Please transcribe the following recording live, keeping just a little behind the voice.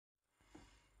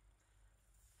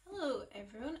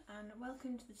and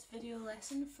welcome to this video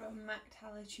lesson from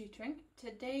Mac-Talla Tutoring.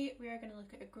 Today we are going to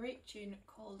look at a great tune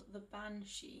called the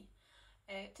Banshee.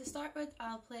 To start with,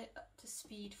 I'll play it up to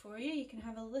speed for you. You can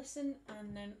have a listen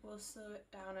and then we'll slow it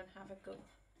down and have a go.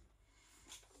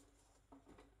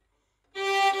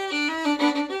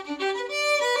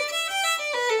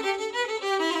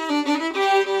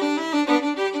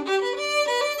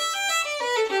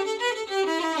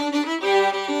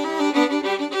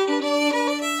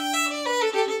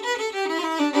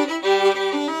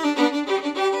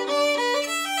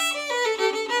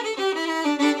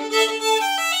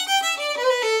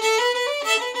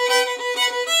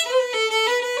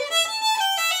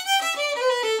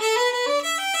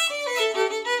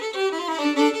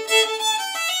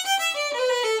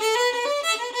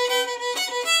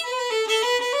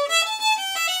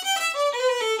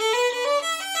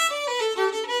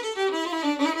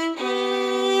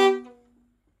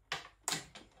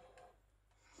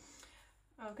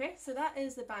 Okay, so that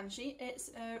is the Banshee. It's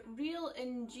a reel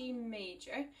in G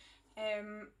major.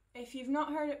 If you've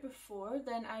not heard it before,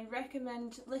 then I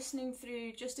recommend listening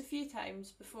through just a few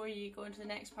times before you go into the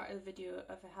next part of the video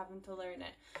of having to learn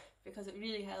it, because it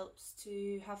really helps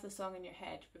to have the song in your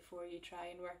head before you try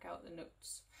and work out the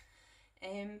notes.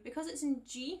 Because it's in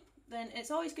G, then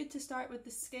it's always good to start with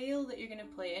the scale that you're going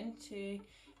to play in to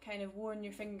kind of warn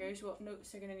your fingers what notes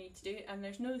they're going to need to do, and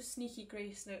there's no sneaky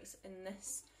grace notes in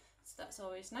this. So that's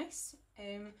always nice.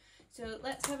 So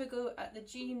let's have a go at the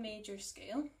G major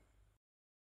scale.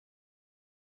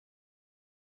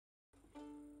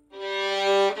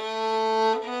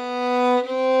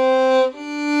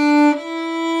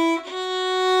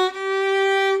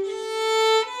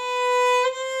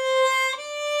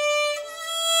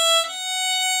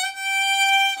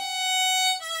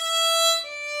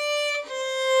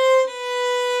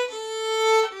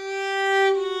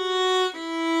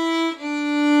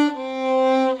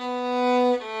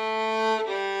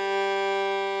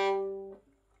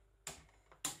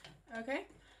 Okay,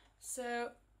 so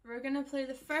we're going to play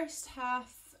the first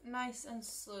half nice and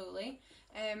slowly.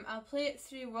 I'll play it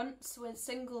through once with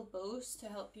single bows to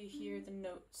help you hear the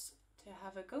notes to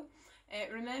have a go.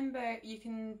 Remember, you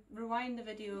can rewind the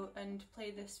video and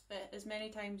play this bit as many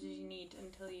times as you need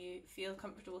until you feel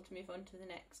comfortable to move on to the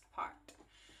next part.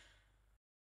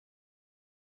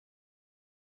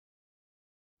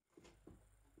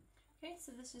 Okay,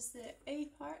 so this is the A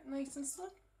part, nice and slow.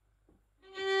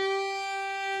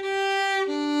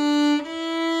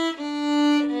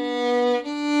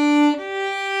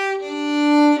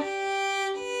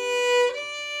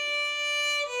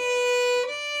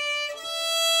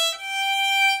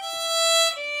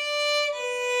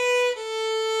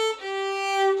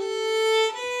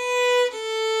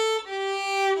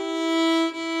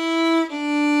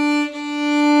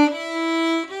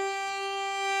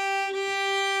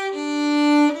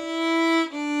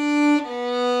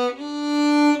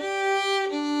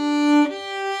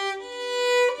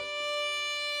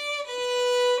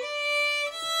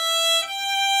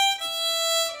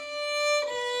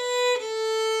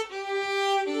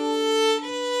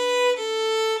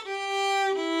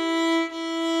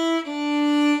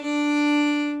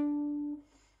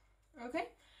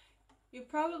 You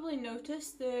probably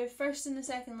noticed the first and the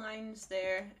second lines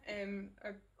there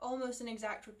are almost an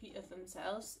exact repeat of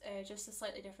themselves, just a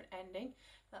slightly different ending.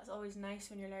 That's always nice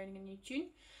when you're learning a new tune.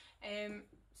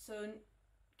 So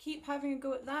keep having a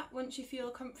go at that. Once you feel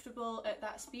comfortable at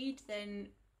that speed, then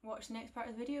watch the next part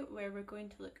of the video where we're going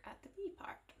to look at the B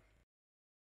part.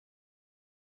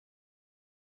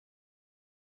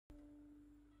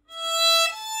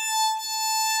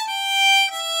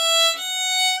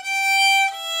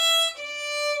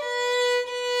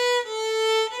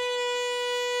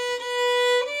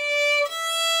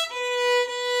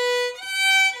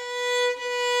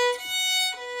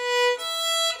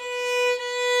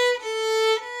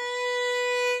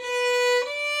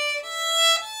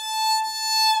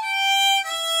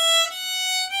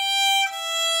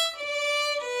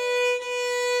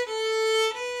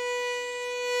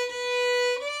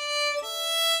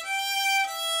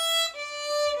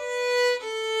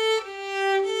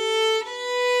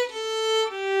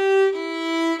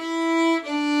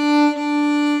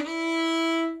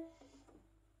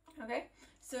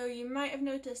 So you might have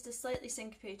noticed a slightly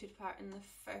syncopated part in the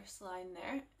first line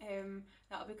there.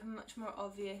 That'll become much more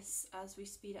obvious as we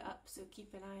speed it up, so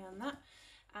keep an eye on that.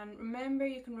 And remember,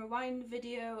 you can rewind the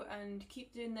video and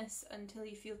keep doing this until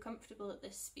you feel comfortable at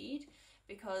this speed,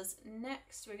 because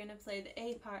next we're going to play the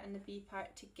A part and the B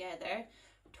part together,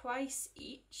 twice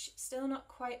each, still not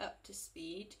quite up to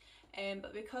speed,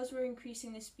 but because we're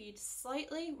increasing the speed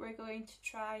slightly, we're going to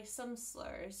try some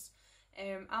slurs.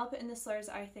 I'll put in the slurs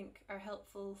I think are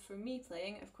helpful for me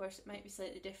playing. Of course it might be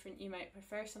slightly different, you might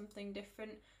prefer something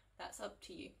different, that's up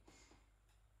to you.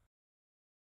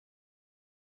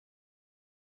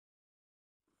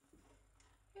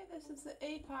 Okay, this is the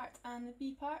A part and the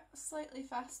B part, slightly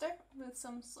faster with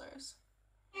some slurs.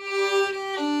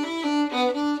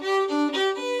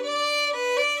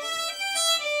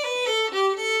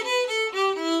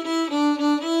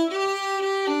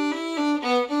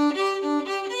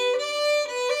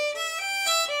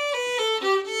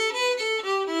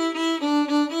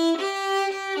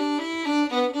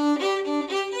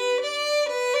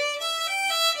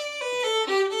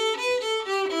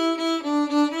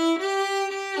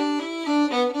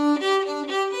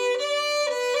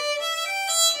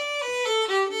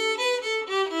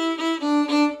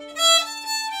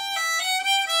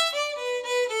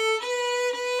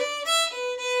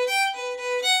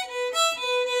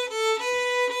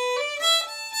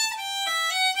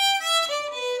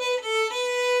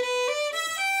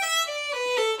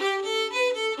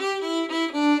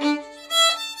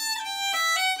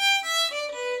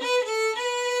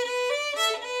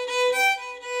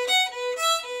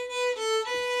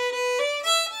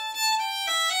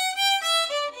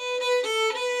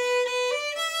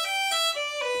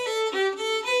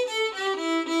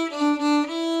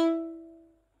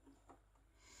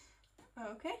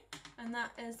 Okay, and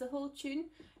that is the whole tune.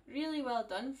 Really well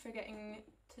done for getting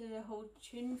to the whole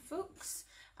tune, folks.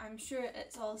 I'm sure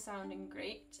it's all sounding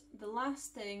great. The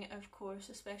last thing, of course,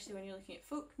 especially when you're looking at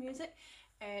folk music,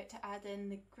 to add in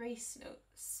the grace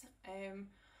notes.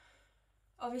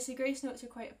 Obviously grace notes are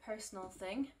quite a personal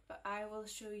thing, but I will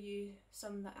show you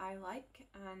some that I like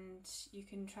and you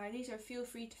can try these, or feel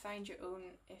free to find your own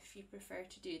if you prefer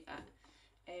to do that.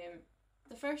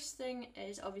 The first thing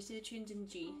is obviously the tune's in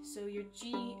G, so your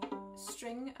G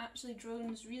string actually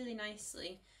drones really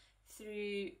nicely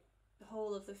through the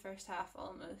whole of the first half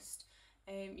almost.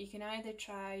 You can either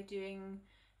try doing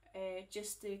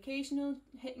just the occasional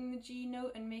hitting the G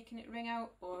note and making it ring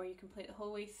out, or you can play it the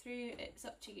whole way through, it's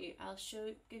up to you. I'll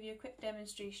give you a quick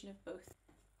demonstration of both.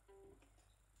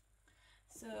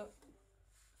 So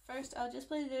first I'll just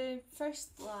play the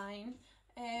first line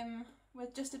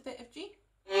with just a bit of G.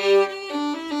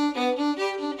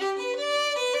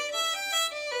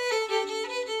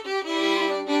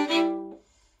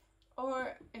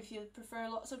 Or if you prefer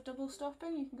lots of double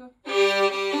stopping, you can go.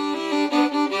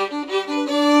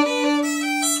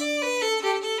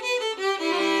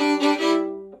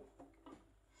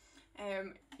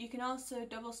 You can also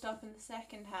double stop in the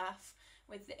second half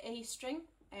with the A string.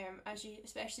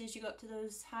 Especially as you go up to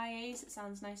those high A's, it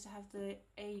sounds nice to have the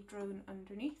A drone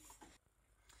underneath.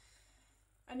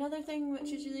 Another thing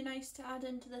which is really nice to add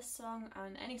into this song,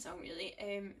 and any song really,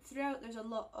 throughout there's a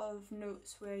lot of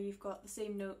notes where you've got the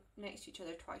same note next to each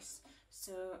other twice.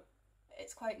 So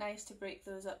it's quite nice to break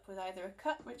those up with either a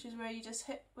cut, which is where you just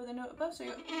hit with a note above, so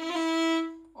you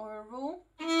go, or a roll.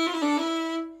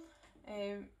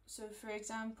 So for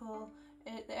example,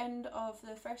 at the end of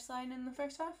the first line in the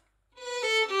first half,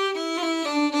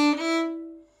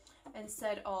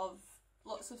 instead of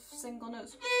lots of single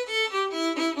notes,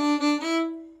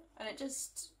 and it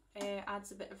just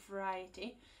adds a bit of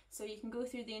variety. So you can go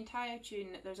through the entire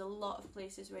tune, there's a lot of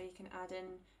places where you can add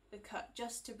in the cut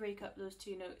just to break up those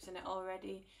two notes, and it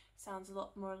already sounds a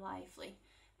lot more lively.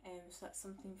 So that's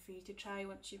something for you to try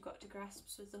once you've got to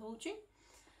grasps with the whole tune.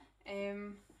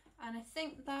 And I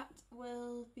think that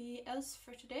will be us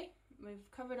for today.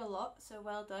 We've covered a lot, so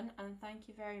well done, and thank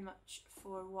you very much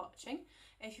for watching.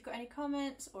 If you've got any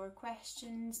comments or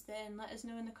questions, then let us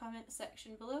know in the comments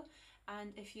section below,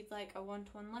 and if you'd like a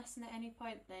one-to-one lesson at any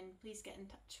point, then please get in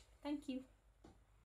touch. Thank you.